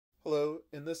Hello,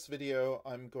 in this video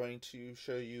I'm going to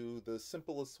show you the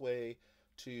simplest way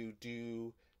to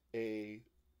do a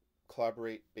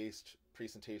Collaborate-based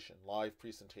presentation, live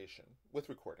presentation with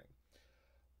recording.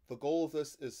 The goal of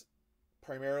this is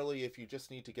primarily if you just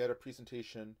need to get a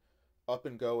presentation up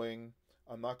and going.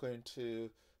 I'm not going to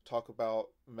talk about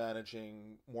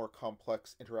managing more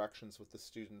complex interactions with the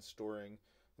students during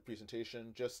the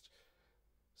presentation, just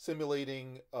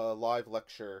simulating a live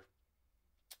lecture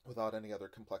without any other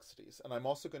complexities. And I'm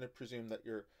also going to presume that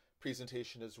your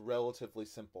presentation is relatively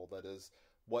simple. That is,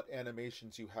 what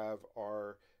animations you have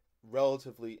are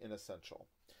relatively inessential.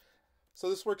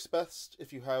 So this works best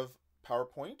if you have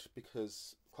PowerPoint,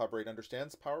 because Collaborate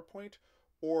understands PowerPoint,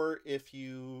 or if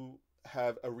you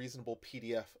have a reasonable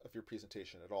PDF of your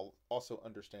presentation. It also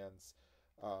understands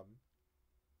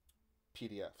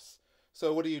PDFs.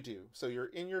 So what do? So you're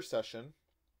in your session,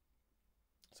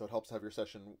 so it helps to have your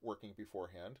session working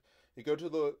beforehand. You go to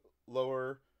the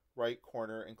lower right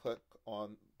corner and click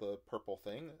on the purple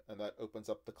thing, and that opens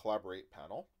up the Collaborate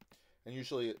panel. And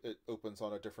usually it opens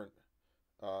on a different,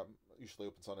 usually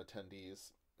opens on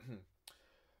attendees.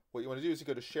 What you want to do is you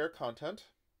go to Share Content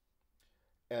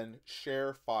and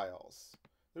Share Files.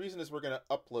 The reason is we're going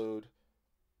to upload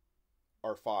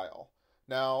our file.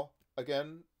 Now,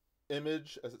 again,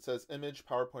 image, as it says, image,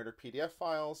 PowerPoint, or PDF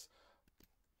files.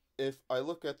 If I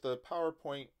look at the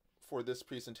PowerPoint for this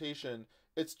presentation,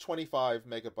 it's 25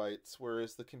 megabytes,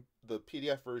 whereas the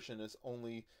PDF version is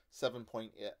only 7.8.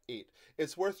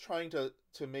 It's worth trying to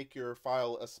make your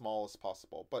file as small as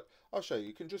possible, but I'll show you.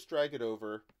 You can just drag it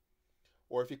over,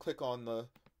 or if you click on the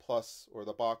plus or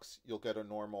the box, you'll get a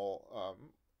normal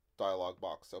dialog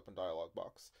box, open dialog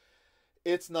box.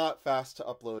 It's not fast to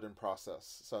upload and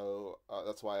process, so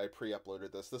that's why I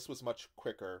pre-uploaded this. This was much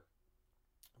quicker,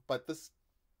 but this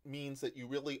means that you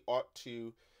really ought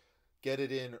to get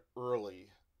it in early.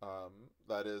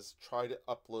 That is, try to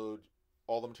upload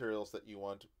all the materials that you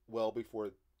want well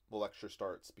before the lecture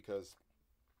starts, because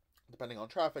depending on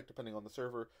traffic, depending on the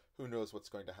server, who knows what's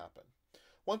going to happen.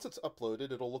 Once it's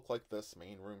uploaded, it'll look like this,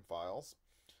 main room files.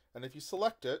 And if you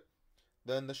select it,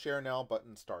 then the Share Now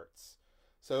button starts.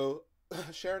 So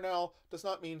Share Now does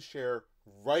not mean share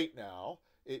right now.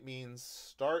 It means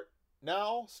start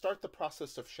now, start the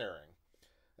process of sharing.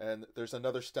 And there's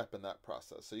another step in that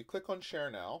process. So you click on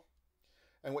Share Now,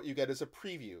 and what you get is a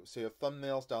preview. So you have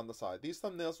thumbnails down the side. These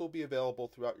thumbnails will be available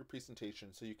throughout your presentation,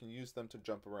 so you can use them to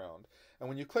jump around. And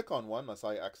when you click on one, as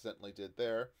I accidentally did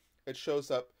there, it shows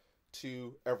up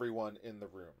to everyone in the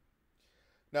room.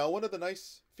 Now, one of the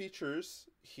nice features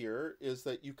here is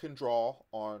that you can draw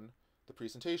on the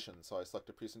presentation. So I select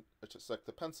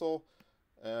the pencil,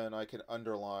 and I can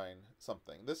underline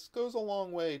something. This goes a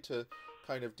long way to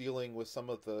kind of dealing with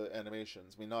some of the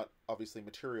animations. I mean, not obviously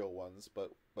material ones,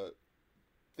 but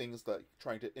things that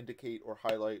trying to indicate or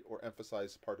highlight or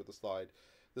emphasize part of the slide.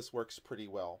 This works pretty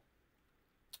well.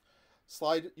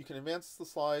 You can advance the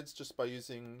slides just by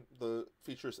using the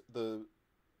features, the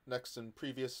next and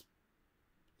previous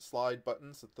slide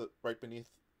buttons right beneath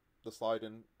the slide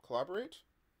in Collaborate.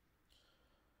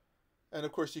 And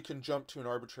of course, you can jump to an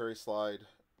arbitrary slide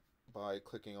by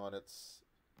clicking on its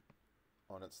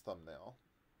thumbnail,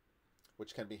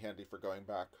 which can be handy for going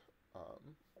back,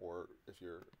 or if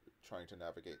you're trying to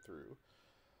navigate through.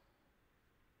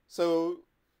 So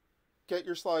get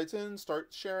your slides in, start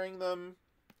sharing them.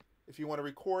 If you want to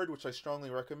record, which I strongly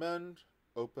recommend,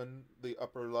 open the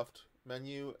upper left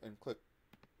menu and click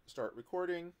Start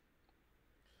Recording.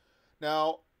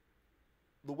 Now,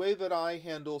 the way that I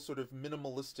handle sort of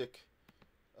minimalistic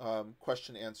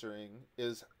question answering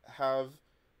is have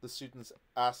the students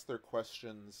ask their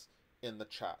questions in the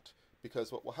chat,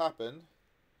 because what will happen,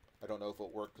 I don't know if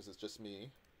it'll work because it's just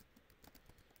me.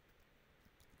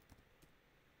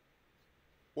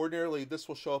 Ordinarily, this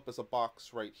will show up as a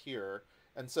box right here,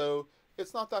 and so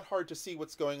it's not that hard to see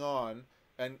what's going on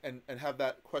and have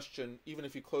that question, even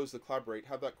if you close the Collaborate,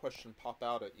 have that question pop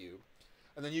out at you.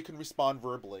 And then you can respond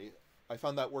verbally. I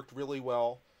found that worked really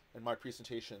well in my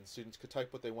presentation. Students could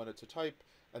type what they wanted to type,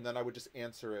 and then I would just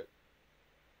answer it.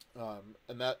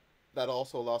 And that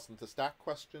also allows them to stack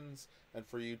questions, and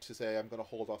for you to say, I'm going to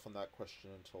hold off on that question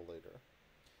until later.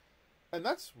 And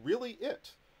that's really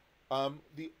it.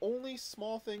 The only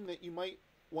small thing that you might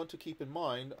want to keep in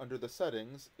mind under the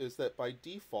settings is that by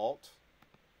default,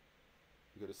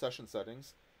 you go to Session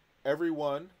Settings,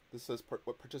 everyone, this says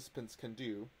what participants can do.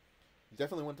 You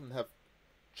definitely want them to have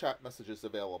chat messages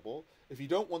available. If you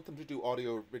don't want them to do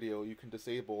audio or video, you can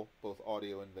disable both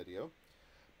audio and video.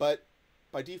 But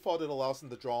by default, it allows them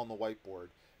to draw on the whiteboard.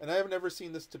 And I have never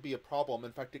seen this to be a problem.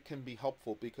 In fact, it can be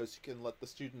helpful because you can let the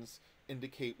students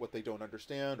indicate what they don't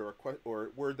understand, or a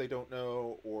word they don't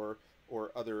know, or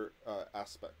other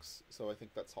aspects. So I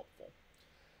think that's helpful.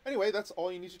 Anyway, that's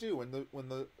all you need to do. When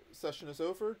the session is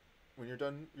over, when you're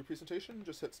done your presentation,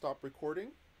 just hit stop recording.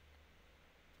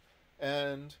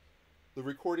 And the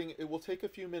recording, it will take a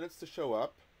few minutes to show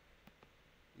up.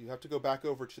 You have to go back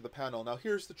over to the panel. Now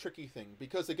here's the tricky thing,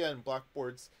 because again,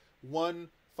 Blackboard's one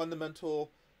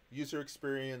fundamental user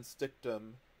experience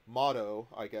dictum motto,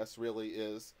 I guess, really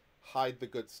is hide the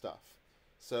good stuff.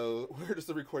 So where does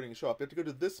the recording show up? You have to go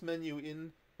to this menu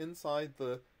inside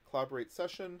the Collaborate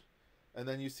session, and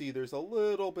then you see there's a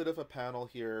little bit of a panel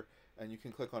here, and you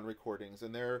can click on recordings,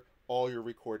 and there all your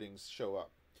recordings show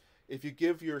up. If you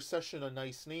give your session a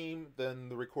nice name, then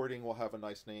the recording will have a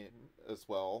nice name as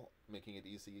well, making it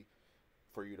easy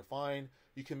for you to find.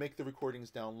 You can make the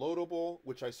recordings downloadable,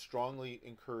 which I strongly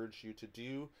encourage you to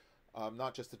do.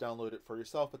 Not just to download it for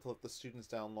yourself, but to let the students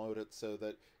download it so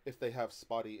that if they have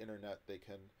spotty internet,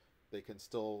 they can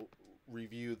still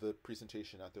review the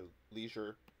presentation at their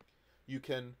leisure. You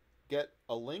can get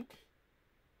a link,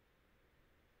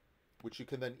 which you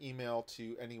can then email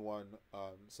to anyone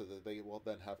so that they will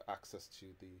then have access to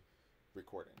the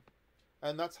recording.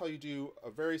 And that's how you do a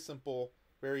very simple,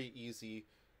 very easy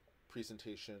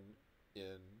presentation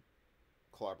in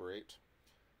Collaborate.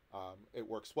 It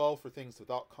works well for things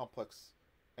without complex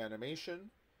animation,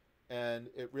 and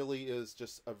it really is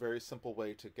just a very simple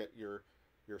way to get your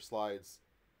slides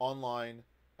online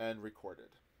and recorded.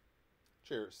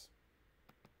 Cheers.